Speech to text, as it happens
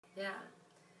Yeah.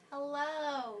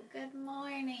 Hello. Good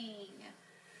morning.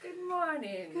 Good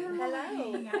morning. Good Hello.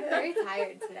 morning. I'm very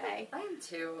tired today. I am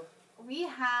too. We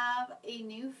have a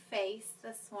new face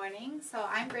this morning. So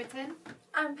I'm Britton.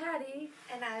 I'm Patty.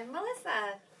 And I'm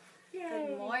Melissa. Yay.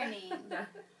 Good morning.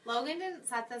 Logan didn't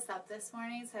set this up this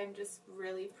morning, so I'm just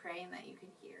really praying that you can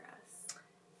hear us.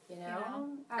 You know,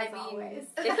 as always.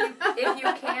 if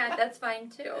you can't, that's fine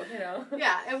too, you know.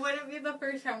 Yeah, it wouldn't be the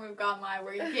first time we've gone live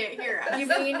where you can't hear us. You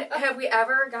mean, have we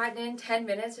ever gotten in 10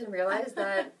 minutes and realized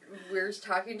that we're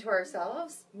talking to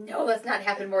ourselves? No, that's not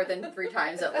happened more than 3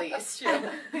 times at least. You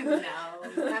know?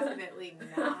 No, definitely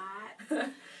not.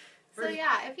 So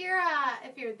yeah, if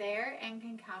you're there and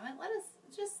can comment, let us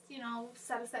just,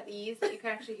 set us at ease that you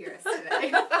can actually hear us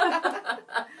today.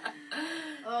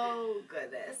 Oh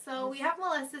goodness. So we have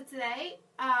Melissa today.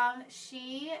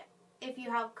 She, if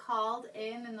you have called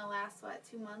in the last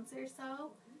 2 months or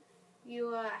so,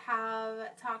 you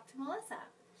have talked to Melissa.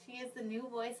 She is the new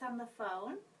voice on the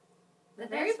phone. The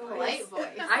Very nice polite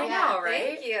voice. I know,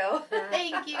 right? Thank you.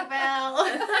 Thank you, Bill.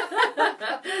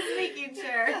 Just making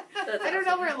sure. That's I don't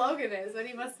know awesome. where Logan is, but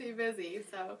he must be busy.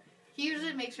 So he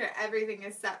usually makes sure everything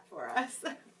is set for us.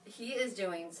 He is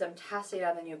doing some testing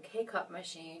on the new K-Cup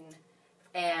machine.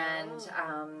 And,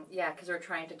 because we're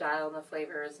trying to dial in the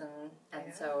flavors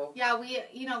and so... Yeah,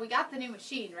 we got the new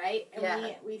machine, right?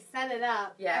 And we set it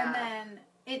up. Yeah. And then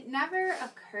it never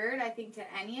occurred, I think, to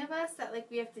any of us that,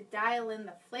 we have to dial in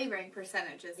the flavoring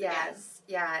percentages Yes.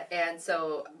 Yeah, and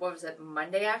so, what was it,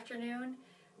 Monday afternoon?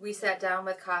 We sat down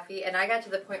with coffee, and I got to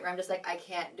the point where I'm just like, I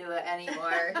can't do it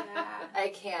anymore. Yeah.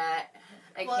 I can't.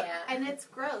 And it's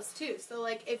gross, too. So,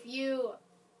 if you...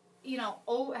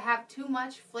 have too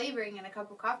much flavoring in a cup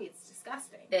of coffee, it's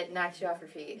disgusting. It knocks you off your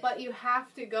feet. But you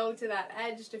have to go to that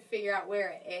edge to figure out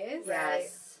where it is.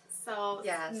 Yes. So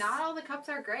not all the cups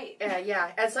are great.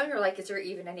 Yeah. And some you're like, is there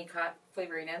even any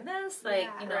flavoring in this?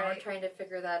 We're trying to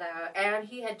figure that out. And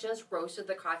he had just roasted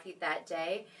the coffee that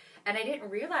day. And I didn't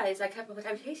realize, I kept like,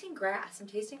 I'm tasting grass. And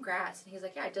he's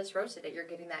like, yeah, I just roasted it. You're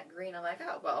getting that green. I'm like,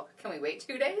 oh, well, can we wait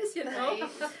 2 days, Right?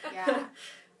 Yeah.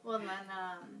 Well, and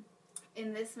then...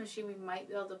 in this machine, we might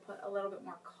be able to put a little bit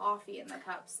more coffee in the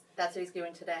cups. That's what he's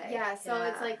doing today. Yeah, so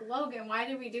it's like, Logan, why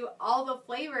did we do all the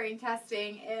flavoring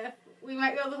testing if we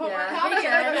might be able to put more coffee in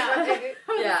the cup?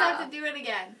 We just have to do it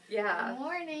again. Yeah. Good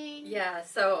morning. Yeah,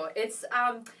 so it's,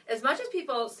 as much as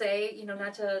people say,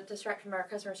 not to distract from our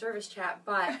customer service chat,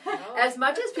 but as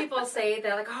much as people say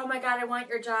that, like, oh my God, I want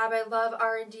your job, I love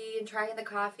R&D and trying the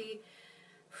coffee,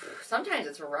 sometimes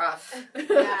it's rough.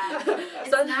 Yeah.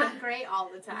 It's not great all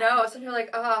the time. No, sometimes you're like,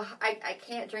 oh, I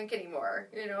can't drink anymore,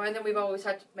 and then we've always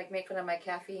had to make fun of my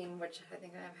caffeine, which I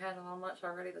think I've had a little much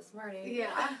already this morning.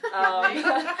 Yeah.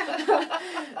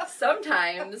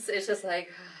 Sometimes it's just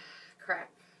like, crap,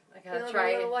 I gotta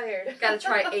try. A little wired. Gotta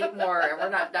try 8 more and we're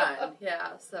not done.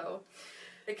 Yeah, so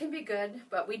it can be good,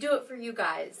 but we do it for you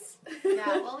guys.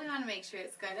 Yeah, well, we want to make sure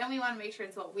it's good, and we want to make sure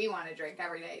it's what we want to drink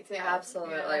every day, too.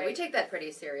 Absolutely. Yeah, right? We take that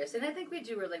pretty serious, and I think we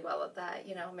do really well at that,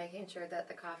 making sure that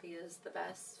the coffee is the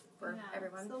best for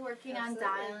everyone. Still working Absolutely.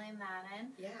 on dialing that in.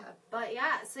 Yeah. But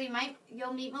yeah, so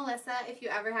you'll meet Melissa if you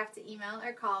ever have to email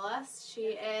or call us. She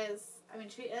is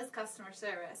customer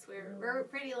service. We're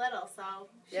pretty little, so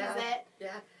she's it.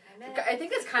 Yeah. I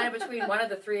think it's kind of between one of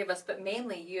the 3 of us, but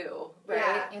mainly you, right?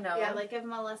 Yeah. Yeah, if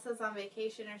Melissa's on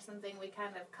vacation or something, we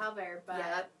kind of cover, but...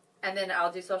 Yeah. And then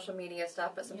I'll do social media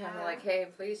stuff, but sometimes I'm like, hey,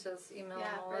 please just email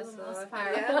Melissa. For the most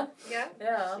part.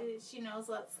 Yeah. She knows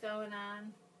what's going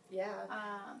on. Yeah.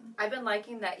 I've been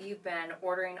liking that you've been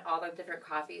ordering all the different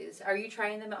coffees. Are you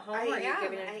trying them at home, or are you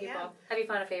giving them to people? Have you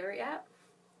found a favorite yet?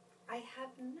 I have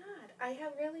not. I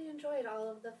have really enjoyed all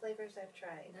of the flavors I've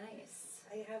tried. Nice.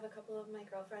 I have a couple of my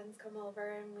girlfriends come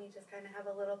over and we just kind of have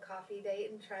a little coffee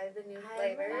date and try the new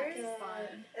flavors. It's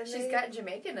fun. And She's got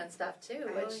Jamaican and stuff too.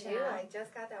 I do. I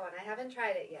just got that one. I haven't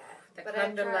tried it yet. The but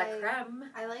creme de la creme.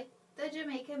 I like the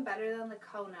Jamaican better than the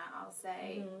Kona, I'll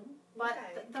say. Mm-hmm. But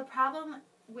the problem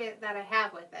that I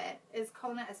have with it is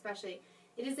Kona especially,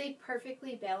 it is a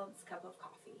perfectly balanced cup of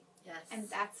coffee. Yes. And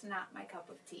that's not my cup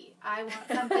of tea. I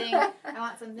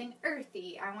want something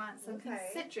earthy. I want something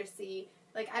citrusy.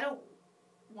 I don't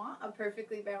want a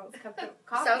perfectly balanced cup of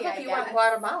coffee. Sounds like you want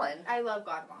Guatemalan. I love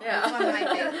Guatemalan. Yeah. It's one of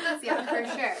my favorites. Yeah, for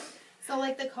sure.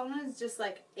 So the Kona is just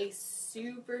a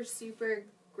super, super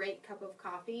great cup of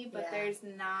coffee, but there's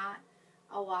not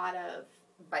a lot of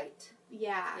bite.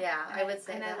 Yeah. Yeah, I would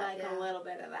say and that. I like a little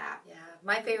bit of that. Yeah.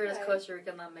 My favorite is Costa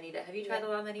Rican La Manita. Have you tried the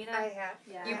La Manita? I have.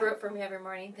 Yeah. You brew it for me every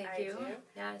morning. Thank you. I do.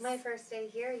 Yes. My first day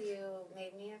here, you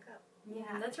made me a cup.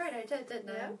 Yeah. That's right, I did, didn't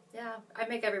Yeah. I? Yeah. I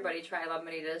make everybody try La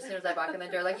Manita as soon as I walk in the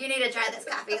door. Like, you need to try this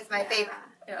coffee. It's my favorite.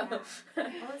 You know?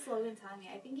 What was Logan telling me?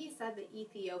 I think he said the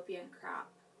Ethiopian crop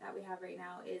that we have right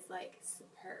now is like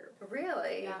superb.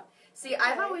 Really? Yeah. See,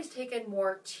 I've always taken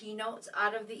more tea notes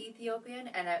out of the Ethiopian,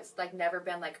 and it's like never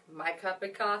been like my cup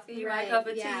of coffee, Right, my cup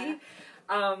of yeah. tea.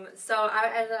 So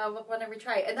I want to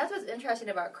retry it. And that's what's interesting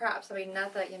about crops. I mean,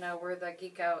 not that, we're the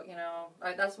geek out,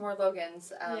 that's more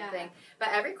Logan's thing. But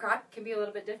every crop can be a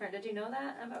little bit different. Did you know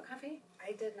that about coffee?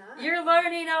 I did not. You're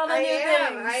learning all the new things.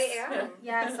 I am.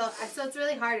 Yeah, so it's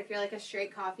really hard if you're like a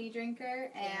straight coffee drinker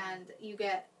and you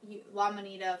get La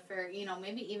Manita for,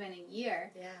 maybe even a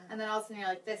year. Yeah. And then all of a sudden you're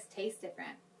like, this tastes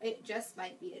different. It just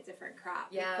might be a different crop.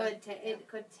 Yeah. It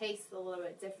could taste a little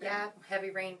bit different. Yeah,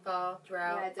 heavy rainfall,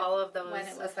 drought, Yeah, all of those when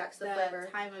it was affects the the flavor.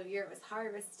 time of year it was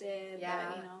harvested. Yeah.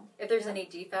 But, If there's any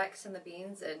defects in the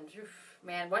beans, and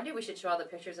man, one day we should show all the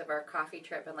pictures of our coffee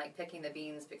trip and like picking the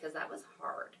beans because that was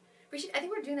hard. I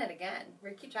think we're doing that again.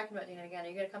 We keep talking about doing it again. Are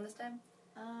you gonna come this time?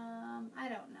 I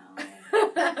don't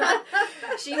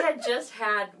know. She had just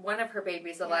had one of her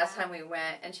babies the last time we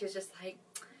went, and she was just like,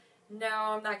 no,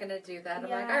 I'm not going to do that. I'm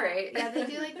like, all right. Yeah, they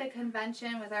do like the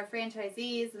convention with our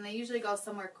franchisees, and they usually go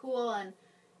somewhere cool. And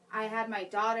I had my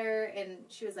daughter, and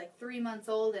she was like 3 months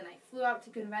old, and I flew out to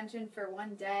convention for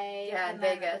one day. Yeah, and in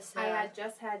then Vegas. I had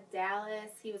just had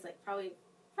Dallas. He was like probably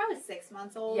 6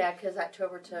 months old. Yeah, because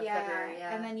October to February,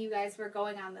 yeah. And then you guys were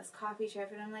going on this coffee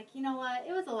trip, and I'm like, you know what?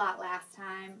 It was a lot last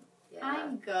time. Yeah.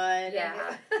 I'm good.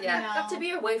 Yeah, To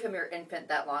be away from your infant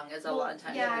that long is a long time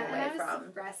to be away and I was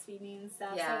from. breastfeeding and stuff,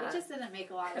 Yeah. so it just didn't make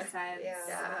a lot of sense.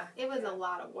 Yeah. It was a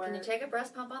lot of work. Can you take a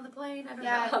breast pump on the plane? I don't know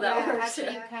Yeah, how that works.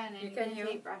 actually you can, and you can you?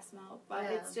 take breast milk, but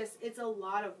it's a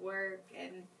lot of work,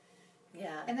 and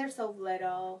Yeah. they're so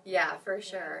little. Yeah, for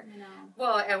sure.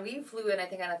 Well, and we flew in, I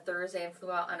think, on a Thursday and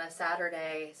flew out on a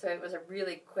Saturday, so it was a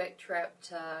really quick trip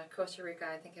to Costa Rica.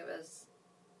 I think it was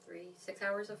 6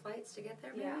 hours of flights to get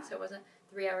there, maybe? Yeah. So it wasn't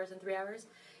 3 hours and 3 hours.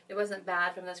 It wasn't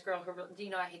bad from this girl who, do you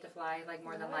know I hate to fly, like,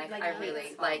 more than life? I really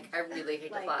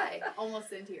hate to fly.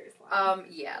 Almost in tears. Wow.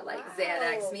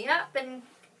 Xanax me up and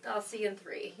I'll see you in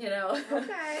 3,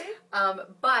 Okay.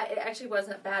 But it actually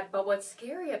wasn't bad. But what's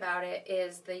scary about it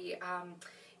is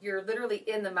you're literally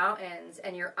in the mountains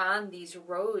and you're on these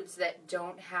roads that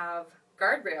don't have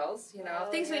guardrails,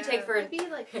 things we take for I'd be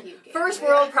like puking. first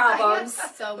world problems.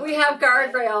 We have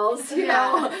guardrails,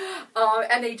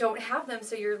 and they don't have them,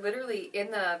 so you're literally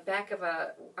in the back of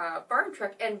a farm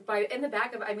truck, and in the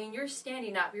back of, you're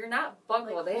standing up. You're not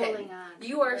buckled in.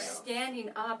 You are standing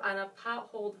up on a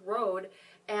potholed road,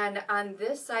 and on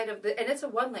this side of and it's a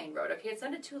 1-lane road, okay? It's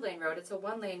not a 2-lane road, it's a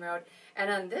 1-lane road,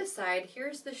 and on this side,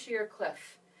 here's the sheer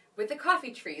cliff with the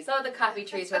coffee trees. Oh, the coffee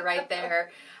trees are right there.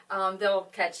 They'll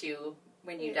catch you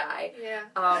when you die. Yeah.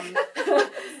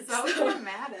 So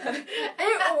dramatic.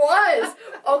 It was.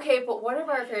 Okay, but one of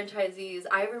our franchisees,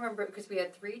 I remember, because we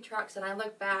had 3 trucks, and I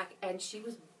looked back, and she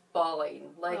was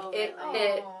bawling. Like,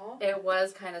 it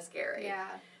was kind of scary. Yeah.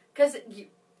 Because,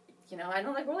 I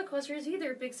don't like roller coasters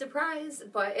either, big surprise,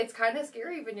 but it's kind of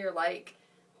scary when you're, like,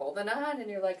 holding on,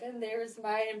 and you're like, and there's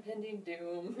my impending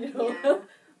doom,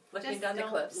 looking Just down the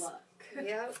cliffs. Look.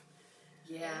 Yep.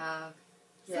 Yeah.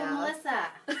 So Melissa,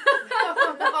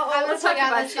 I was talking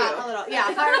about this a little.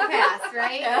 Yeah, hard pass,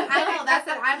 right? Yeah. I know that's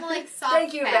it. I'm like soft.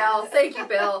 Thank you, pass. Bill. Thank you,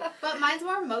 Bill. But mine's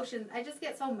more motion. I just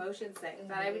get so motion sick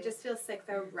that I would just feel sick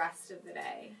the rest of the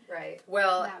day. Right.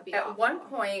 Well, That would be at awful. one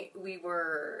point we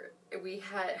were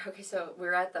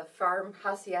at the farm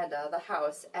hacienda, the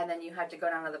house, and then you had to go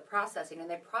down to the processing, and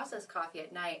they process coffee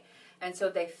at night, and so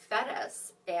they fed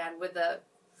us, and with the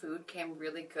food came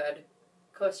really good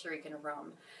Costa Rican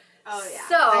rum. Oh yeah,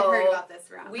 So, I've heard about this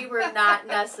rum. We were not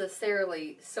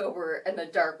necessarily sober in the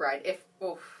dark ride.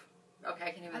 Okay, I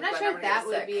can't even. I'm not sure if that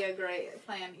would be a great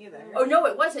plan either. Oh no,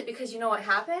 it wasn't, because you know what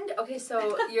happened? Okay,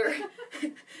 so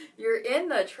you're in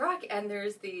the truck and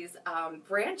there's these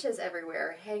branches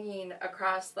everywhere hanging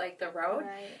across like the road,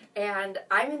 Right. and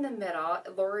I'm in the middle.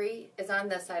 Lori is on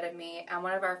this side of me, and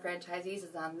one of our franchisees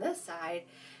is on this side.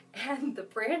 And the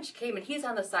branch came, and he's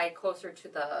on the side closer to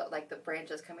the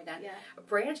branches coming down. Yeah. A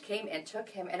branch came and took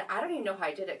him, and I don't even know how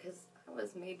I did it because I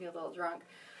was maybe a little drunk.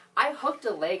 I hooked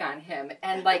a leg on him,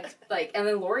 and and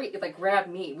then Lori grabbed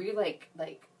me. We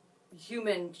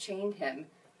human chained him,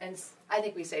 and I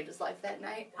think we saved his life that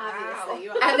night. Obviously,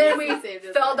 you And then we saved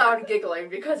his fell life. down giggling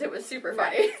because it was super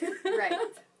funny. Right.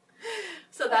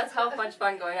 So that's how much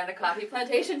fun going on a coffee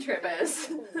plantation trip is.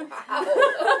 Wow.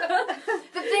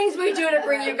 The things we do to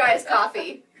bring you guys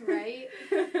coffee. Right.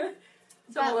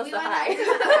 So But Melissa, we went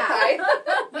hi.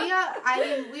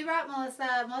 Hi. We brought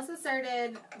Melissa. Melissa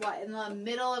started, in the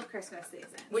middle of Christmas season.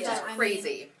 Which is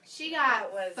crazy. She got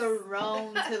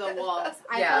thrown to the wolves.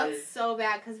 I felt so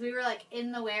bad because we were,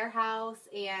 in the warehouse,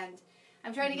 and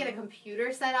I'm trying to get a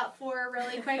computer set up for her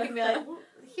really quick and be like,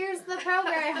 here's the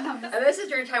program. And this is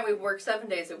during time we work 7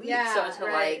 days a week, so to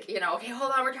okay,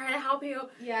 hold on, we're trying to help you.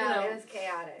 Yeah. It was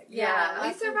chaotic. Yeah.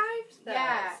 We survived though.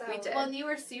 Yeah. So. We did. Well, and you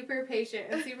were super patient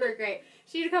and super great.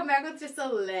 She'd come back with just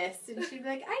a list, and she'd be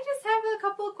like, I just have a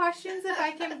couple of questions if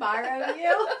I can borrow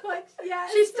you. Like,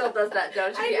 yes. She still does that,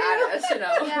 don't she? Be honest,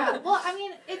 Yeah. Well, I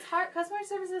mean, it's hard. Customer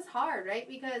service is hard, right?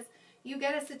 Because you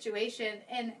get a situation,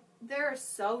 and they're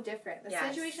so different. The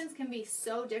situations can be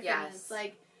so different. Yes. It's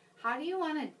like, how do you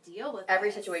want to deal with every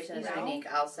this, situation is you know? unique,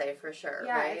 I'll say for sure.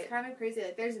 Yeah, right? it's kind of crazy.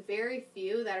 Like, there's very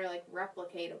few that are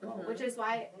replicatable, which is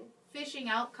why fishing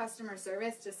out customer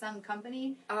service to some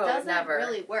company doesn't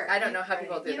really work. I don't know how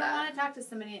people do that. You don't want to talk to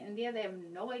somebody in India; they have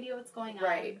no idea what's going on.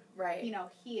 Right.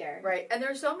 Here. Right, and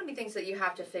there's so many things that you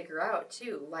have to figure out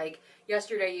too. Like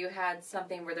yesterday, you had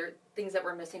something where there are things that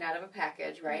were missing out of a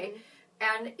package, right?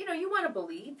 And, you want to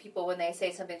believe people when they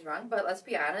say something's wrong, but let's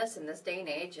be honest, in this day and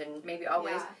age, and maybe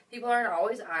always, people aren't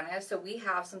always honest, so we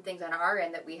have some things on our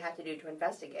end that we have to do to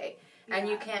investigate. Yeah. And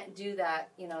you can't do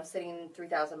that, sitting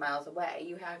 3,000 miles away.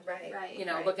 You have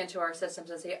to, look into our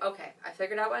systems and say, okay, I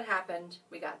figured out what happened,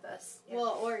 we got this. Yeah.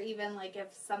 Well, or even,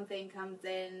 if something comes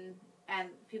in and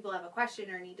people have a question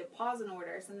or need to pause an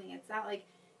order or something, it's not like...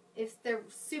 If they're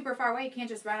super far away, you can't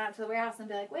just run out to the warehouse and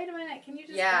be like, wait a minute, can you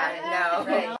just buy that? No.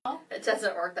 Right. It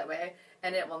doesn't work that way.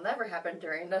 And it will never happen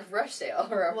during the rush sale.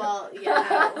 That's why we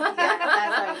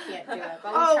can't do it.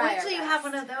 But we wait till you have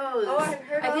one of those. Oh, I've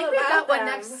heard I think we got one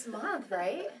next month,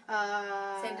 right?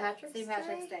 St.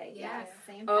 Patrick's Day. Yeah.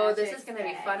 St. Oh, this is going to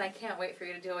be fun. I can't wait for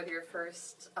you to deal with your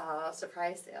first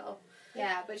surprise sale.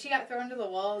 Yeah, but she got thrown to the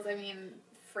wolves. I mean...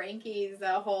 Frankie's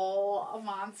a whole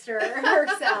monster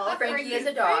herself. Frankie is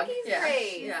a dog. Frankie's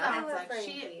great. Yeah. I love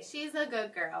Frankie. She's a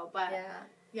good girl, but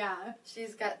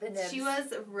she's got the nibs. She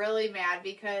was really mad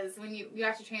because when you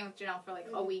have to train with Janelle for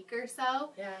a week or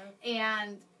so,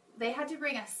 and they had to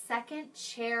bring a second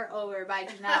chair over by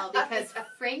Janelle because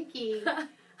Frankie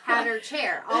had her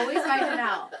chair, always by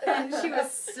Janelle. And she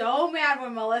was so mad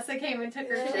when Melissa came and took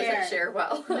her chair. She doesn't share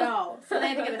well. No. So they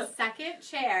had to get a second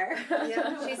chair.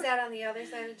 Yeah, she sat on the other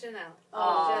side of Janelle.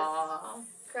 Aww.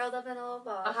 Just curled up in a little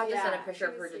ball. I'll have to send a picture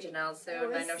of her to Janelle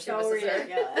soon. I know she so was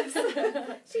ridiculous.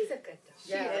 She's a good dog.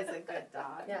 She is a good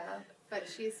dog. Yeah. But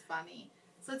she's funny.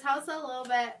 So tell us a little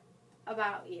bit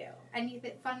about you.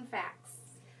 Anything fun facts.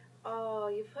 Oh,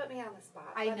 you put me on the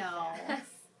spot. I know.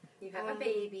 You have a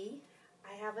baby.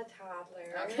 I have a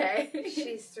toddler. Okay.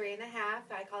 She's 3.5.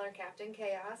 I call her Captain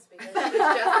Chaos because she's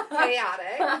just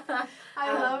chaotic.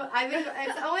 I think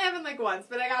it's only happened once,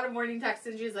 but I got a morning text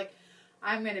and she's like,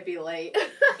 I'm going to be late.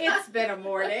 It's been a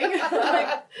morning. I'm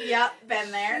like, yep,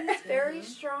 been there. She's very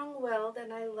strong-willed,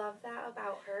 and I love that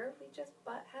about her. We just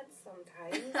butt heads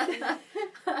sometimes.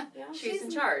 And, she's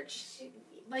in charge.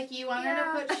 You want her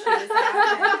to put shoes on.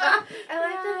 I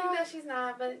like to think that she's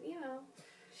not, but,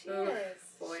 she is.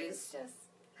 Boys. She's just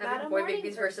having boy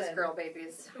babies versus girl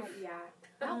babies. Yeah.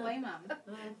 I don't blame them.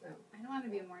 I don't want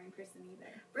to be a morning person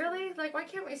either. Really? Why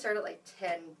can't we start at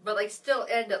 10, but still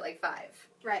end at 5?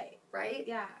 Right. Right?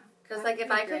 Yeah. Because if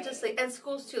I could just sleep, and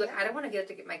schools too, I don't want to get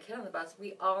my kid on the bus.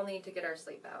 We all need to get our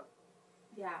sleep out.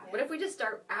 Yeah. What if we just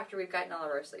start after we've gotten all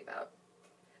of our sleep out?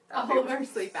 All of our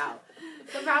sleep out.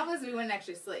 The problem is we wouldn't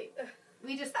actually sleep.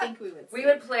 We just think we would sleep. We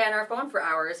would play on our phone for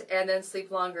hours and then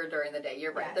sleep longer during the day.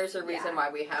 You're right. Yes. There's a reason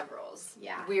why we have rules.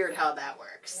 Yeah. Weird how that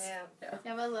works. Yeah. You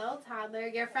have a little toddler.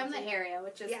 You're from the area,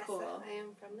 which is cool. Yes, I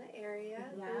am from the area.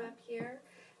 Yeah. Grew up here.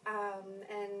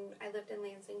 And I lived in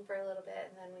Lansing for a little bit,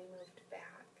 and then we moved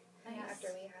back after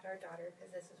we had our daughter,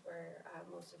 because this is where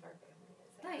most of our family is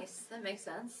at. Nice. That makes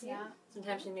sense. Yeah.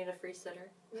 Sometimes you need a free sitter.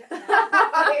 Yeah.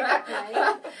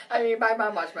 Right? I mean, my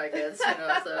mom watched my kids, so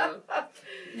I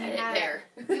didn't care.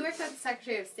 You worked at the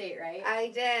Secretary of State, right? I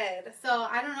did. So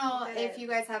I don't know if you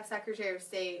guys have Secretary of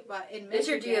State, but in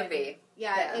Michigan, it's your DMV.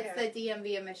 Yeah, it's the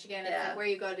DMV of Michigan. It's where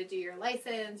you go to do your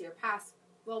license, your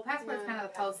passport's kind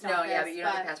of the post office. No, yeah, but you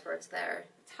don't have passports there.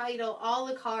 Title, all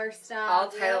the car stuff. All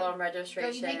title and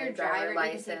registration, you take your driver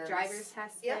license. You can take driver's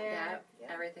test there. Yeah,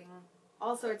 everything.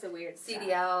 All sorts of weird stuff.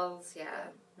 CDLs, yeah.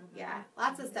 Mm-hmm. Yeah,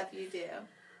 lots of stuff you do.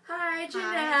 Hi,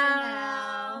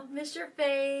 Janelle. Miss your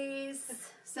face.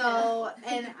 So,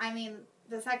 and I mean,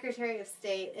 the Secretary of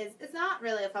State it's not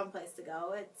really a fun place to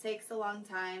go. It takes a long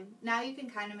time. Now you can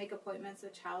kind of make appointments,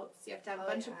 which helps. You have to have a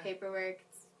bunch of paperwork.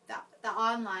 It's the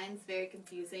online's very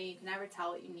confusing. You can never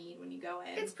tell what you need when you go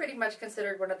in. It's pretty much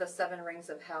considered one of the 7 rings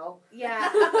of hell. Yeah.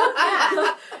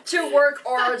 Yeah. To work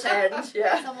or attend.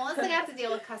 Yeah. So Melissa got to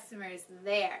deal with customers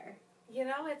there. You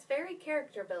know, it's very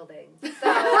character building. So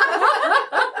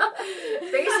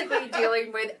basically,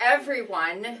 dealing with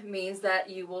everyone means that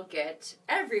you will get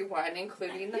everyone,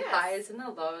 including the highs and the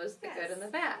lows, the good and the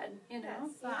bad. You know.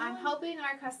 Yes. So I'm hoping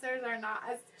our customers are not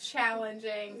as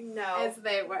challenging No. as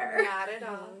they were. Not at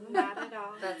all. Not at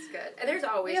all. That's good. And there's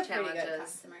always We have pretty challenges. good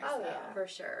customers. Oh, so. yeah. For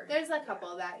sure. There's a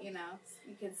couple that, you know,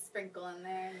 you can sprinkle in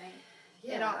there and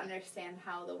they don't understand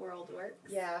how the world works.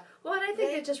 Yeah. Well, and I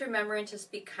think it's just remembering to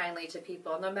speak kindly to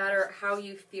people. No matter how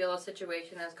you feel a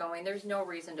situation is going, there's no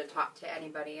reason to talk to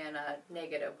anybody in a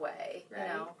negative way. Right.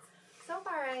 You know? So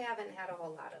far, I haven't had a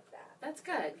whole lot of that. That's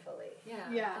good. Thankfully. Yeah.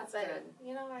 Yeah. That's But, good.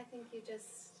 you know, I think you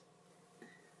just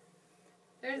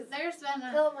There's been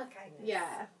a, kill them with kindness.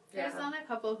 yeah. There's Yeah. been a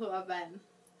couple who have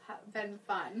been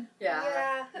fun. Yeah.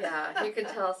 Yeah. Yeah. You can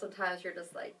tell sometimes you're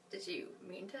just like, did you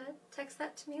mean to text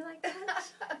that to me like that?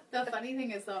 The funny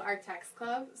thing is, though, our text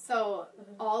club, so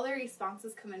all the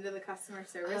responses come into the customer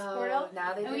service portal.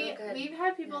 Now they And do it good. we've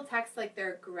had people text, like,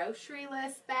 their grocery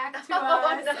list back to Oh,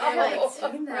 us. no. Or, like, I've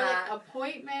seen or, like, that.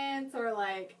 appointments or,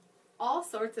 like, all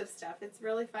sorts of stuff. It's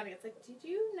really funny. It's like, did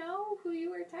you know who you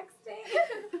were texting?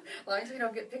 As long as we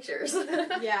don't get pictures.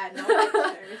 Yeah, no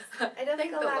pictures. I don't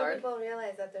think Thank a the lot Lord. of people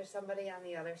realize that there's somebody on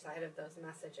the other side of those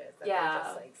messages that Yeah. they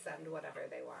just like send whatever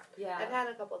they want. Yeah. I've had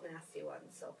a couple nasty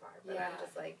ones so far, but Yeah. I'm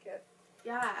just like,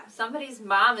 Yeah. Somebody's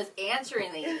mom is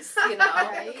answering these, you know.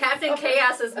 Right. Captain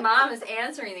Chaos's mom is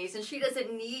answering these, and she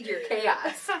doesn't need your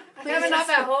chaos. I have enough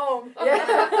at home.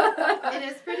 Yeah. It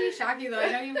is pretty shocking, though.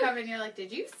 I know you come in and you're like,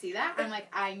 did you see that? I'm like,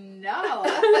 I know.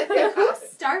 Who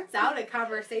starts out a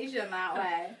conversation that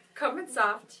way? Coming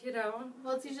soft, you know.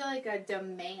 Well, it's usually like a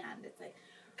demand. It's like,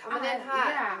 Coming in hot.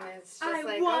 Yeah. And it's just I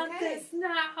like, want okay. this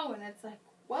now. And it's like,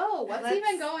 whoa, what's Let's-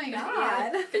 even going on?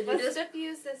 Yeah. Can you Let's just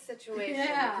diffuse this situation.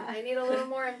 Yeah. I need a little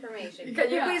more information. can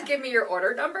you Yeah. please give me your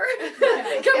order number?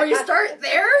 Yeah. Can we start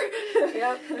there?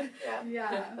 Yep. Yep.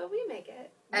 Yeah. But we make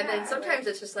it. And Yeah. then sometimes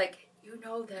it's just like, you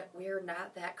know that we're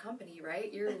not that company,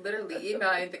 right? You're literally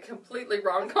emailing the completely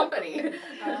wrong company.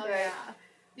 Oh, yeah.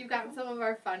 You've got some of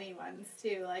our funny ones,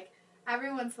 too. Like,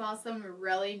 every once in a while, some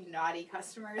really naughty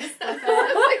customers.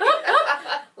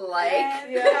 Like,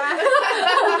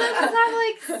 Just have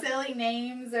like silly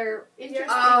names or interesting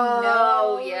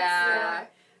Oh, notes. yeah.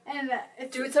 And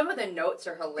it's dude, some of the notes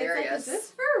are it's like, hilarious. is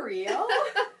this for real?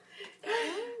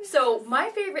 So my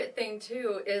favorite thing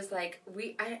too is like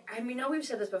I mean, I know we've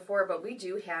said this before, but we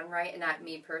do handwrite, and not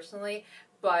me personally,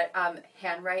 but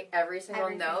handwrite every single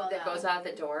Every note single that note. goes out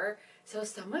the door. So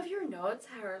some of your notes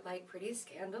are like pretty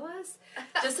scandalous.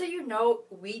 Just so you know,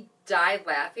 we die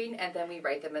laughing and then we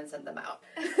write them and send them out.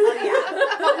 Oh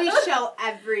yeah, but we show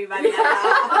everybody at the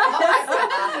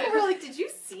office. We're like, did you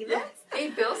see this? Hey,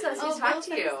 Bill says he's talked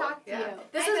to you. Talked to you.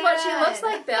 This I is what she bet. looks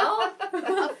like,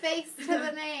 Bill. A face to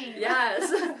the name. Yes.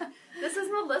 This is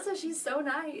Melissa. She's so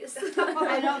nice.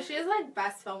 I know, she has like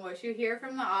best phone voice. You hear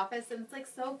from the office and it's like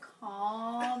so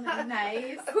calm and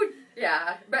nice.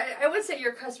 Yeah, but I would say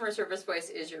your customer service voice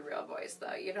is your real voice,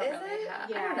 though. You don't Is really it?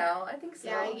 have. I Yeah. don't know. I think so.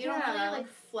 Yeah, you don't really like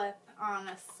flip on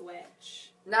a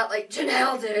switch. Not like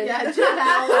Janelle did. Yeah,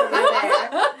 Janelle over there.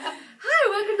 Hi,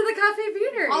 welcome to the Coffee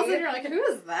Beanery. Also, you're like, who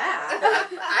is that?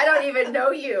 I don't even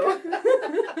know you.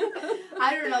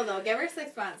 I don't know though. Give her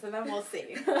 6 months and then we'll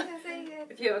see.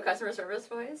 If you have a customer service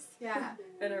voice Yeah.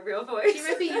 and a real voice. She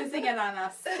might be using it on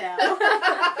us still.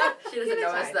 She doesn't know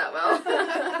us that well.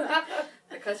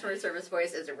 The customer service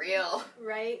voice is real.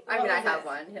 Right? I mean, What I was have it?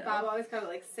 one. You know. Bob always called it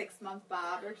like 6 month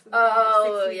Bob or something. Oh,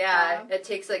 or 6 week yeah. Bob. It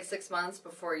takes like 6 months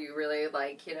before you really,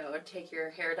 like, you know, take your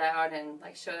hair down and,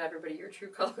 like, show everybody your true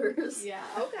colors. Yeah.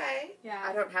 Okay. Yeah.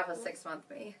 I don't have a 6 month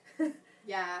me.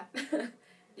 Yeah.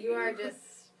 You are just,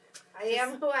 I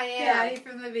am who I am. Yeah,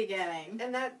 from the beginning.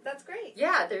 And that's great.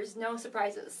 Yeah, there's no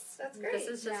surprises. That's great. This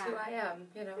is just Yeah. who I am,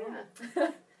 you know?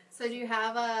 Yeah. So do you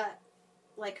have a,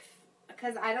 like,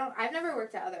 because I've never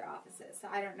worked at other offices, so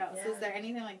I don't know. So Yeah. is there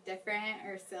anything like different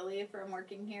or silly from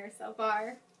working here so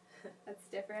far that's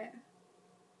different?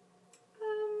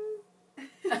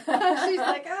 She's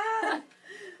like, ah.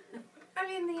 I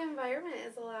mean, the environment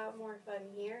is a lot more fun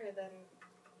here than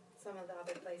some of the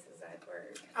other places I've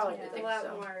worked. Oh, I Yeah. It's think a lot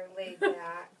so. more laid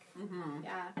back. Mm-hmm.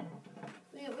 Yeah.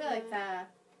 We like to,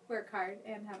 work hard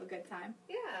and have a good time.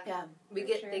 Yeah. We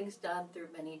get things done through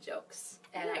many jokes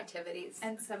and activities.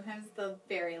 And sometimes the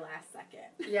very last second.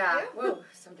 Yeah. Whoa.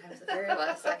 Sometimes the very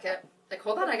last second. Like,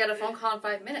 hold on, I got a phone call in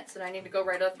 5 minutes and I need to go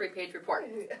write a 3-page report.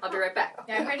 I'll be right back.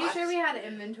 Yeah, I'm pretty sure we had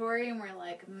inventory and we're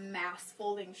like mass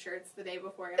folding shirts the day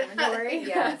before inventory.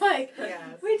 Yes. Like,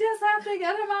 we just have to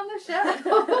get them on the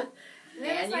show.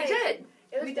 And you did.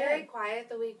 It was very quiet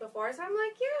the week before, so I'm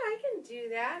like, I can do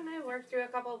that. And I worked through a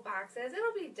couple of boxes.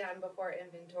 It'll be done before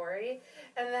inventory.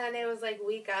 And then it was like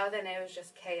week of, and it was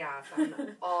just chaos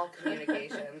on all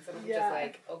communications. And I'm just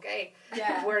like, okay,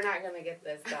 we're not going to get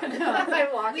this done. I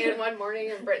walk in one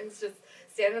morning, and Britton's just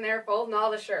standing there folding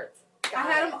all the shirts. I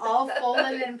had them all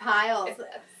folded in piles.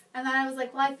 And then I was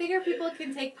like, well, I figure people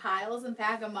can take piles and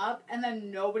pack them up, and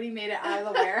then nobody made it out of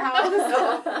the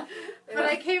warehouse. But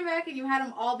I came back and you had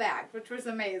them all bagged, which was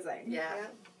amazing. Yeah.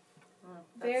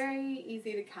 Very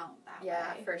easy to count that way.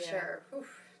 Yeah, for sure.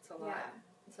 Oof, it's a lot. Yeah.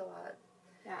 It's a lot.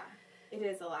 Yeah. It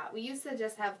is a lot. We used to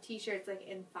just have t-shirts like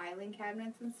in filing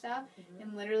cabinets and stuff,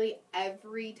 and literally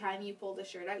every time you pulled a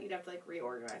shirt out, you'd have to like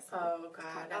reorganize them. Oh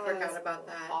God, I forgot about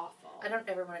that. Awful. I don't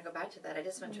ever want to go back to that. I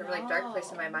just went to a really dark place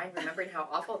in my mind, remembering how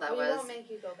awful that was. We won't make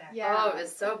you go back. Yeah. Oh, it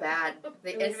was so bad.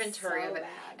 The inventory of it.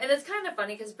 Bad. And it's kind of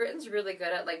funny because Britton's really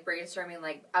good at like brainstorming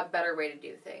like a better way to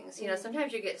do things. You know,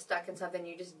 sometimes you get stuck in something,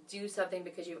 you just do something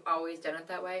because you've always done it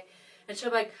that way. And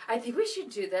she'll be like, I think we should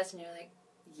do this. And you're like,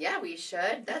 yeah, we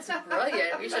should. That's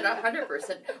brilliant. We should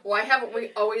 100%. Why haven't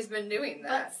we always been doing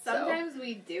that? But sometimes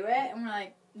we do it and we're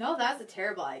like, no, that's a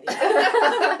terrible idea.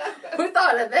 Who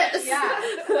thought of this? Yeah,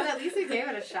 but at least we gave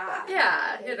it a shot.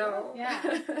 Yeah, you know. Yeah,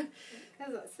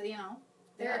 because you know,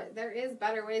 there is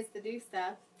better ways to do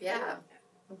stuff. Yeah.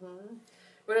 Mm-hmm.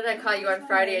 What did I call you on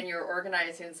Friday and you were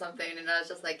organizing something and I was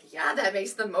just like, yeah, that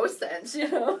makes the most sense, you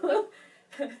know?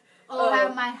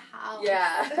 At my house.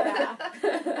 Yeah.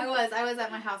 I was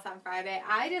at my house on Friday.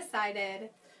 I decided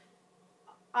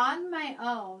on my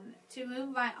own to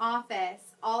move my office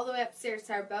all the way upstairs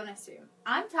to our bonus room.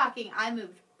 I'm talking, I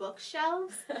moved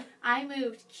bookshelves. I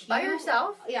moved By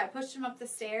yourself? Yeah, I pushed them up the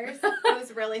stairs. It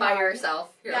was really hard. By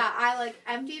yourself? Yeah, I like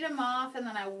emptied them off and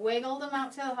then I wiggled them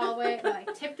out to the hallway and I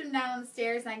tipped them down on the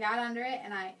stairs and I got under it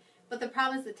but the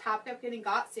problem is the top kept getting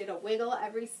got, so you had to wiggle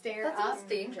every stair up. That's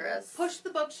dangerous. Push the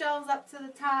bookshelves up to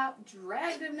the top,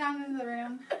 dragged them down into the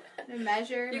room, and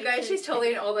measure. You guys, she's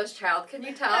totally an oldest child, can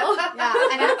you tell? Yeah,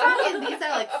 and I'm talking, these are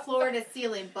like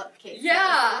floor-to-ceiling bookcases.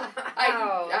 Yeah.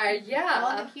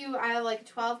 Yeah. I have like a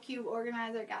 12 cube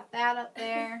organizer, got that up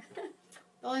there.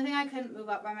 The only thing I couldn't move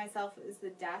up by myself is the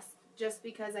desk, just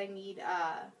because I need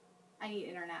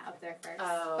internet up there first.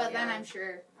 But then I'm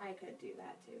sure I could do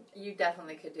that too. You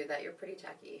definitely could do that. You're pretty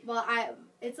techy. Well,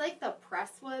 it's like the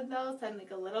press wood though, so I'm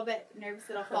like a little bit nervous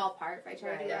it'll fall apart if I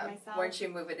try to do it myself. Once you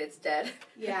move it, it's dead.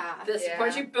 Yeah.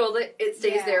 Once you build it, it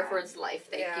stays there for its life.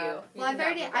 Thank you. Well,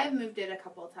 I've moved it a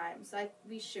couple of times, so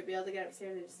we should be able to get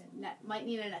upstairs. I just might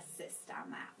need an assist on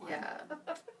that one. Yeah.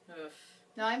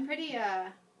 No, I'm pretty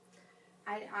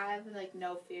I have like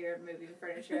no fear of moving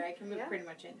furniture. I can move pretty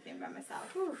much anything by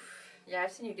myself. Yeah,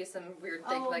 I've seen you do some weird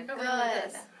things good.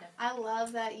 I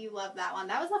love that you love that one.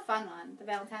 That was a fun one, the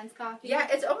Valentine's coffee. Yeah,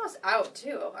 it's almost out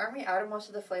too. Aren't we out of most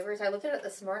of the flavors? I looked at it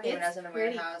this morning when I was in the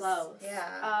warehouse. Close.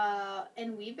 Yeah.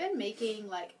 And we've been making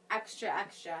like extra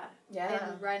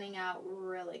and running out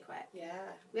really quick. Yeah.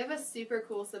 We have a super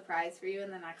cool surprise for you in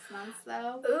the next month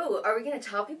though. Ooh, are we going to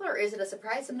tell people or is it a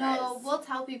surprise? No, we'll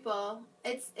tell people.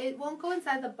 It won't go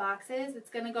inside the boxes.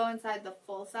 It's going to go inside the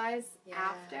full size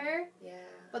after. Yeah.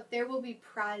 But there will be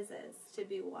prizes to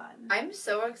be won. I'm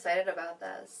so excited about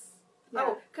this. Yeah.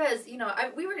 Oh, because,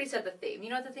 we already said the theme. You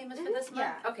know what the theme is for this month?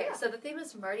 Yeah. Okay, so the theme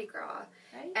is Mardi Gras.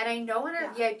 Right? And I know on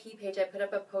our VIP page I put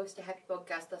up a post to have people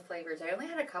guess the flavors. I only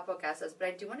had a couple guesses, but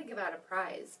I do want to give out a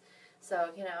prize. So,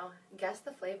 guess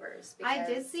the flavors. I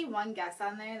did see one guess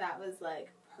on there that was, like,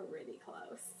 pretty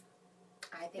close.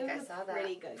 I think I saw that.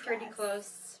 Pretty good. Pretty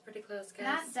close guess.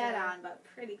 Not dead on, but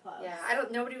pretty close. Yeah,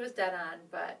 nobody was dead on,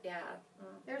 but yeah.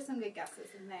 There were some good guesses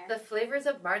in there. The flavors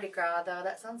of Mardi Gras, though,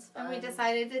 that sounds fun. And we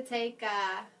decided to take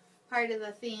part of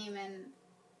the theme and,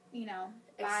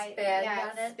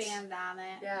 expand on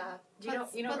it. Yeah.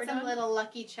 Put some little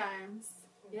Lucky Charms.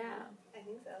 Yeah. I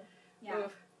think so. Yeah.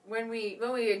 Oof. When we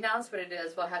announce what it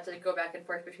is, we'll have to go back and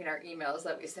forth between our emails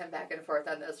that we send back and forth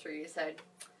on this where you said,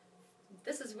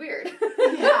 this is weird.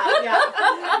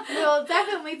 Yeah. We'll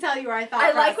definitely tell you our thought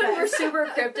I like when process. we're super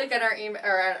cryptic in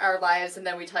our our lives, and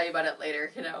then we tell you about it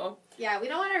later. Yeah, we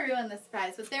don't want to ruin the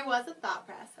surprise, but there was a thought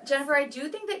process. Jennifer, I do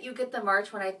think that you get the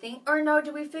March one. I think, or no?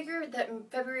 Did we figure that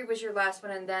February was your last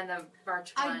one, and then the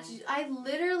March one? I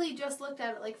literally just looked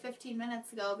at it like 15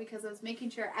 minutes ago because I was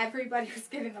making sure everybody was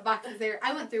getting the boxes there.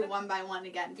 I went through one by one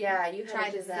again. Yeah, you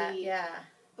tried to that. see. Yeah.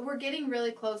 We're getting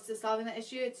really close to solving the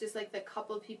issue. It's just like the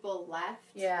couple people left.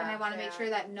 Yeah. And I want to make sure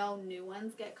that no new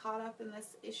ones get caught up in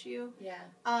this issue. Yeah.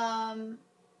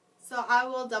 So I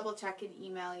will double check and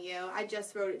email you. I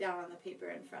just wrote it down on the paper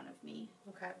in front of me.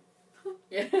 Okay.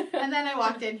 Yeah. And then I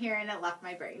walked in here and it left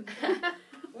my brain.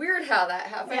 Weird how that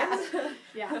happens.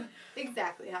 Yeah.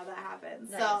 Exactly how that happens.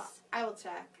 Nice. So I will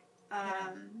check.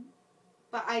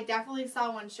 But I definitely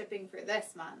saw one shipping for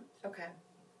this month. Okay.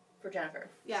 For Jennifer.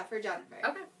 Yeah, for Jennifer.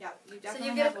 Okay. Yeah, you So definitely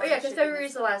you get have one because shipping February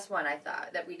is this the last one I thought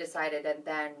that we decided, and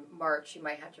then March you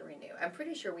might have to renew. I'm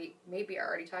pretty sure we maybe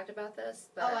already talked about this.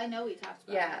 But Oh, I know we talked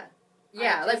about yeah. it.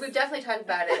 Yeah, like we've definitely talked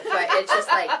about it, but it's just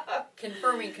like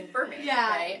confirming, Yeah,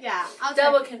 right? yeah.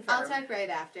 Double confirm. I'll check right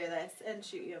after this and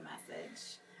shoot you a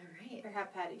message. All right. Or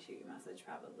have Patty shoot you a message,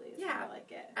 probably. Is Yeah. how I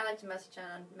like it. I like to message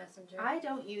on Messenger. I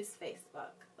don't use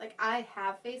Facebook. Like, I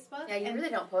have Facebook. Yeah, you and really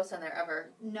don't post on there ever.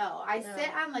 No, I No.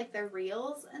 sit on, like, the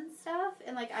reels and stuff,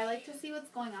 and, like, I like to see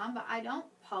what's going on, but I don't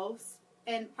post.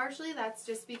 And partially that's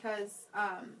just because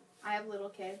I have little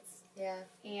kids. Yeah.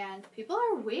 And people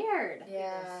are weird.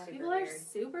 Yeah. People are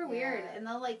super weird. Yeah. And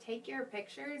they'll, like, take your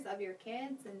pictures of your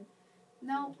kids and...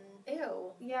 No.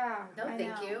 Ew. Yeah. No, I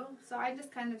thank know. you. So I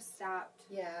just kind of stopped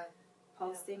Yeah.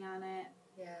 posting on it.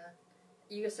 Yeah.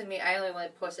 You send me. I only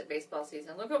like post at baseball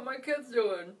season. Look what my kid's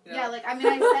doing. You know? Yeah, like, I mean,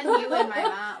 I send you and my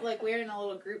mom, like, we're in a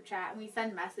little group chat, and we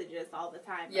send messages all the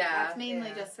time. But Yeah. that's mainly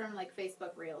Yeah. just from, like,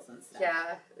 Facebook Reels and stuff.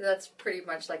 Yeah, that's pretty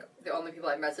much like the only people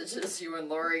I message is you and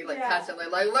Lori, like Yeah. constantly,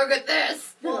 like, look at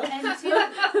this. Well, and too,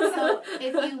 so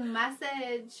if you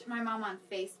message my mom on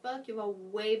Facebook, you have a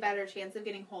way better chance of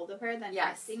getting hold of her than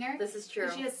Yes, texting her. this is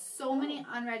true. She has so many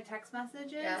unread text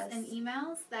messages Yes. and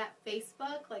emails that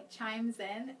Facebook, like, chimes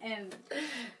in and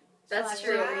That's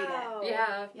she'll true. actually read it. Wow.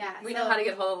 Yeah, Yeah, we so know how to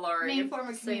get hold of Lori. Main form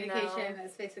of So you know. communication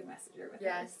is Facebook Messenger with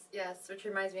Yes, yes. Which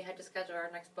reminds me, I had to schedule our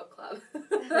next book club. her.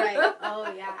 Right.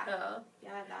 Oh, yeah. Oh.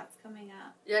 Yeah, that's coming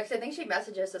up. Yeah, because I think she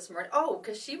messaged us this morning. Oh,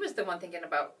 because she was the one thinking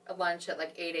about a lunch at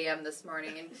like 8 a.m. this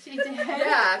morning. And She did.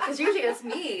 yeah, because usually it's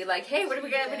me. Like, hey, what are we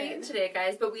going to She eat did. today,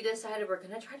 guys? But we decided we're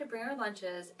going to try to bring our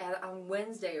lunches, and on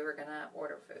Wednesday we're going to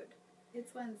order food.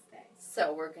 It's Wednesday.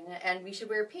 So we're going to, and we should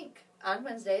wear pink on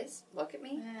Wednesdays. Look at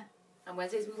me. Yeah. On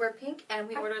Wednesdays we wear pink, and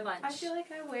we order lunch. I feel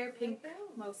like I wear pink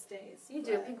most days. You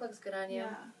do. but- Pink looks good on you.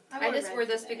 Yeah. I just red wore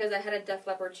this today. because I had a Def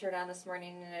Leppard shirt on this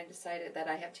morning, and I decided that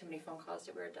I have too many phone calls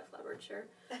to wear a Def Leppard shirt.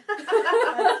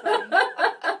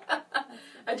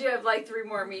 I do have like 3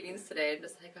 more meetings today. I'm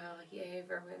just like, oh, yay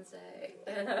for Wednesday.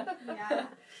 Yeah.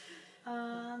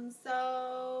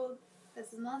 So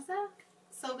this is Melissa.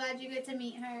 So glad you get to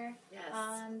meet her. Yes.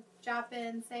 Drop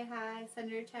in, say hi,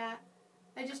 send her a chat.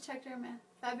 I just checked her mail.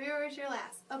 February is your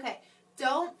last. Okay.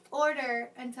 Don't order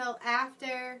until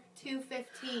after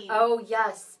 2:15. Oh,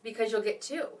 yes, because you'll get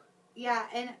 2. Yeah,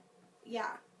 and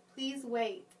yeah. Please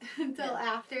wait until Yeah.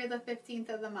 after the 15th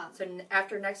of the month. So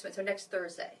after next one, so next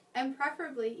Thursday. And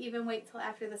preferably even wait till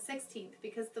after the 16th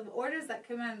because the orders that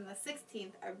come in on the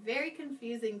 16th are very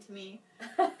confusing to me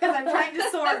because I'm trying to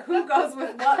sort who goes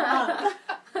with what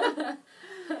month.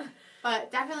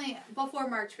 But definitely before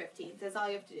March 15th is all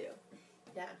you have to do.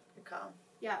 Yeah, good call.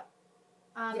 Yeah.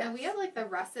 Yes. And we have like the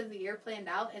rest of the year planned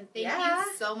out, and thank Yeah.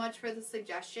 you so much for the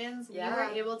suggestions. Yeah. We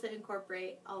were able to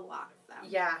incorporate a lot of them.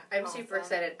 Yeah, I'm Awesome. super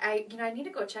excited. I need to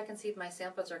go check and see if my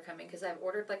samples are coming because I've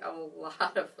ordered like a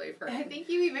lot of flavor. I think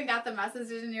you even got the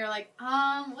messages and you're like,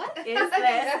 what is this? And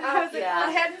I was like, Yeah.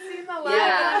 I hadn't seen the live.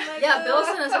 Yeah, and I'm like, yeah. Bill "Oh."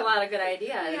 sent us a lot of good ideas.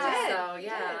 Yeah. So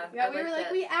yeah, Yeah, I we were liked like,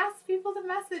 it. we asked people to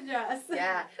message us.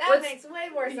 Yeah. That makes way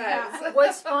more sense. Yeah.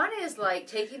 What's fun is like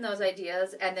taking those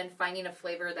ideas and then finding a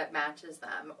flavor that matches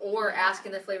them, or Yeah.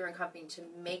 asking the flavoring company to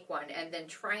make one and then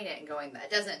trying it and going, that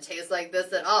doesn't taste like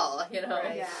this at all. You know.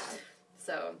 Right. Yeah.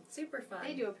 So super fun.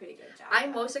 They do a pretty good job.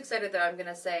 I'm most excited that I'm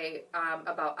gonna say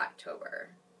about October.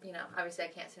 You know, obviously I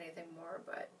can't say anything more,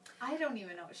 but I don't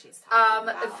even know what she's talking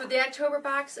about. for the October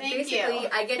box, Thank basically you.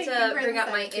 I get Thank you to for bring the out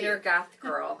my thank you. inner goth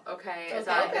girl. Okay, is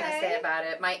all I'm gonna Okay. say about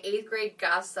it. My 8th grade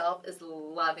goth self is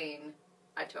loving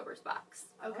October's box.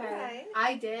 Okay. Okay.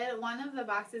 I did. One of the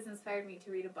boxes inspired me to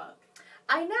read a book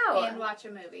I know. and watch a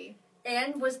movie.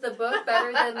 And was the book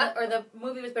better than or the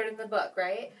movie was better than the book,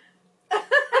 right?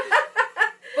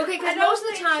 Okay, because most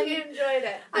of the time she enjoyed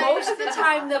it. Most of the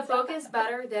time, the book is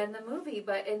better than the movie.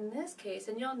 But in this case,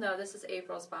 and you'll know this is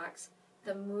April's box,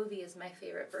 the movie is my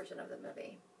favorite version of the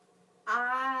movie.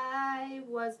 I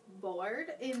was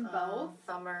bored in both.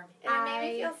 Bummer. And it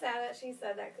made me feel sad that she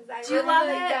said that because I Do you really love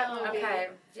like it? that movie. Okay,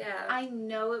 yeah. I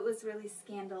know it was really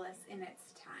scandalous in its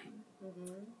time.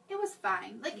 Mm-hmm. It was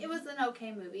fine. Like, it was an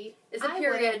okay movie. It's a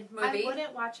period movie. I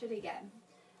wouldn't watch it again.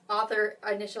 Author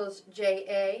initials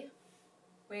J.A.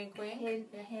 Wink, wink.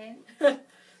 Hint.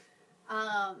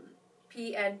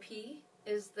 PNP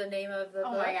is the name of the book.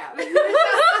 Oh my god.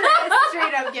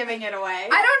 Straight up giving it away.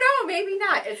 I don't know, maybe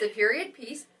not. It's a period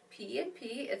piece,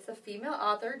 P&P. It's the female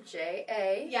author,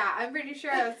 J.A. Yeah, I'm pretty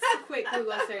sure a quick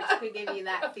Google search could give you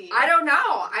that feed. I don't know.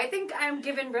 I think I'm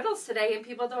giving riddles today and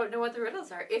people don't know what the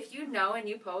riddles are. If you know and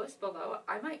you post below,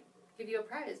 I might give you a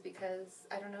prize because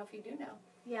I don't know if you do know.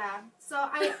 Yeah, so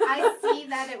I see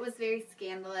that it was very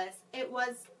scandalous. It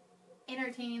was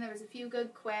entertaining. There was a few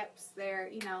good quips there,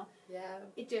 you know. Yeah.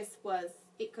 It just was,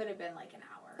 it could have been like an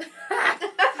hour.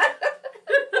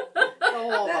 The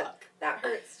whole book. That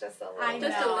hurts just a little. I know.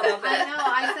 Just a little bit. I know.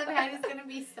 I said Patty's going to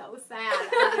be so sad.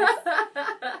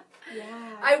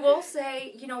 Yeah. I will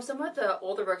say, you know, some of the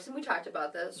older books, and we talked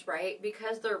about this, right?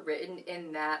 Because they're written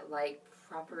in that, like,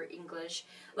 proper English.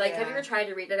 Like, have you ever tried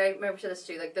to read it? I remember to this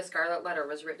too. Like, The Scarlet Letter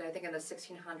was written, I think, in the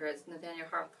 1600s. Nathaniel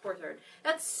Hawthorne.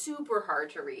 That's super hard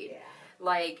to read. Yeah.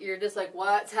 Like, you're just like,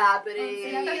 what's happening?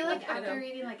 See, I feel like after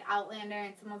reading, like, Outlander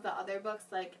and some of the other books,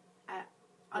 like, I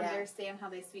understand how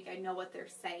they speak. I know what they're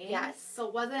saying. Yes.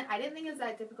 So I didn't think it was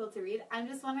that difficult to read. I'm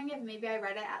just wondering if maybe I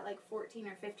read it at, like, 14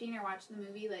 or 15 or watched the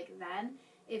movie, like, then,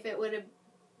 if it would have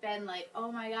been like,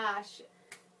 oh my gosh,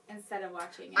 instead of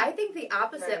watching it. I think the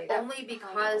opposite, Right. only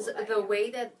because the way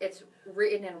that it's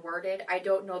written and worded, I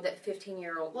don't know that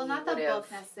 15-year-old Well, not the book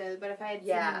necessarily, but if I had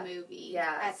seen the movie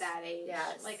at that age.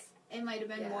 Yes. Like, it might have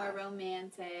been more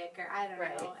romantic, or I don't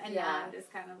know. And now I'm just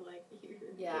kind of like, you're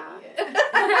an idiot.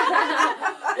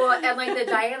 Well, and like the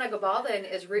Diana Gabaldon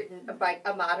is written by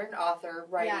a modern author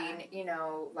writing, you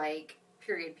know, like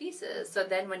period pieces. So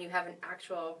then when you have an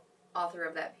actual author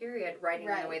of that period writing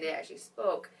in the way they actually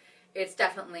spoke, it's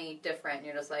definitely different.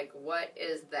 You're just like, what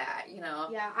is that? You know?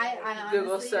 Yeah, I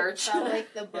Google honestly search. felt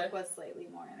like the book was slightly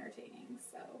more entertaining.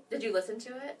 So did you listen to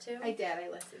it too? I did. I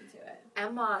listened to it.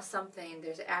 Emma something.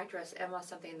 There's an actress, Emma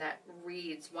something, that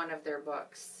reads one of her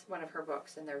books,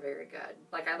 and they're very good.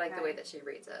 Like, I like the way that she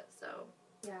reads it. So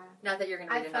yeah. Not that you're going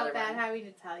to read another one. I felt bad having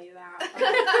to tell you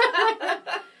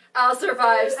that. I'll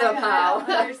survive somehow. I don't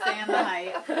understand the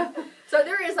hype. So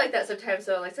there is like that sometimes.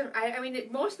 So like, I mean,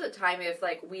 most of the time, if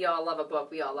like we all love a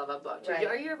book, we all love a book. Right.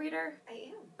 Are you a reader? I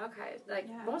am. Okay, like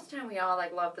most of the time, we all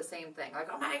like love the same thing. Like,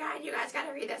 oh my god, you guys got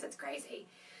to read this. It's crazy.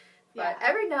 But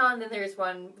every now and then there's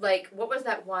one, like, what was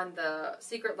that one, The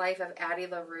Secret Life of Addie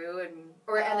LaRue,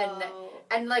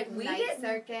 and like we Night didn't,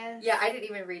 Circus. Yeah, I didn't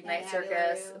even read Night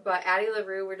Circus, but Addie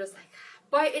LaRue, we're just like,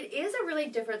 but it is a really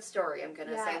different story, I'm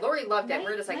gonna say. Lori loved it,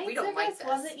 we're just like, we don't like this. Night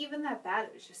Circus wasn't even that bad,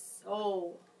 it was just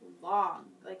so long.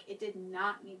 Like, it did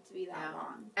not need to be that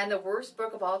long. And the worst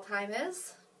book of all time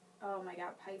is? Oh my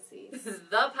god, Pisces.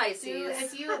 The Pisces. Dude,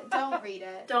 if you don't read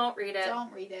it. Don't read it.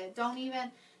 Don't read it. Don't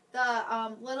even...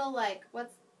 The little, like,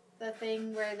 what's the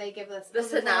thing where they give us... The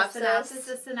synopsis?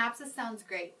 The synopsis sounds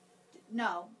great.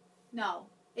 No.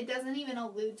 It doesn't even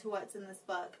allude to what's in this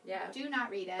book. Yeah. Do not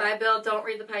read it. Bye, Bill. Don't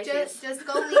read the Pisces. Just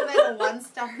go leave it a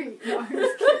 1-star. No, I'm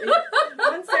just kidding.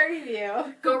 1-star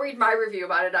review. Go read my review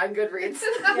about it on Goodreads.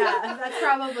 Yeah, that's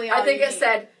probably all I think you it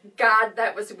said, God,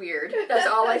 that was weird. That's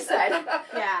all I said.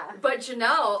 Yeah. But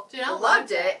Janelle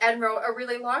loved it and wrote a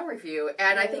really long review.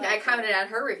 And I think I commented on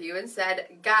her review and said,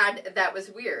 God, that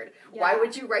was weird. Yeah. Why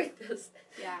would you write this?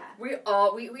 Yeah.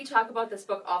 We talk about this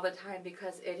book all the time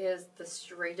because it is the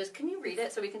strangest. Can you read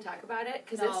it so we can talk about it?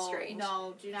 Because it's strange.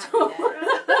 No, do not read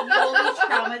it. You will be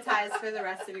traumatized for the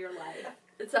rest of your life.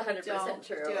 It's 100%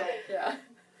 true. Do it. Yeah.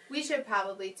 We should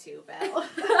probably too, Bill.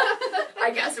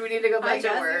 I guess we need to go back to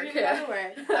work.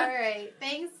 All right.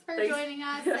 Thanks for joining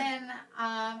us, and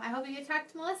I hope you get to talk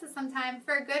to Melissa sometime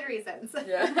for good reasons.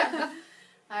 Yeah.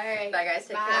 All right. Bye, guys.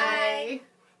 Take care. Bye.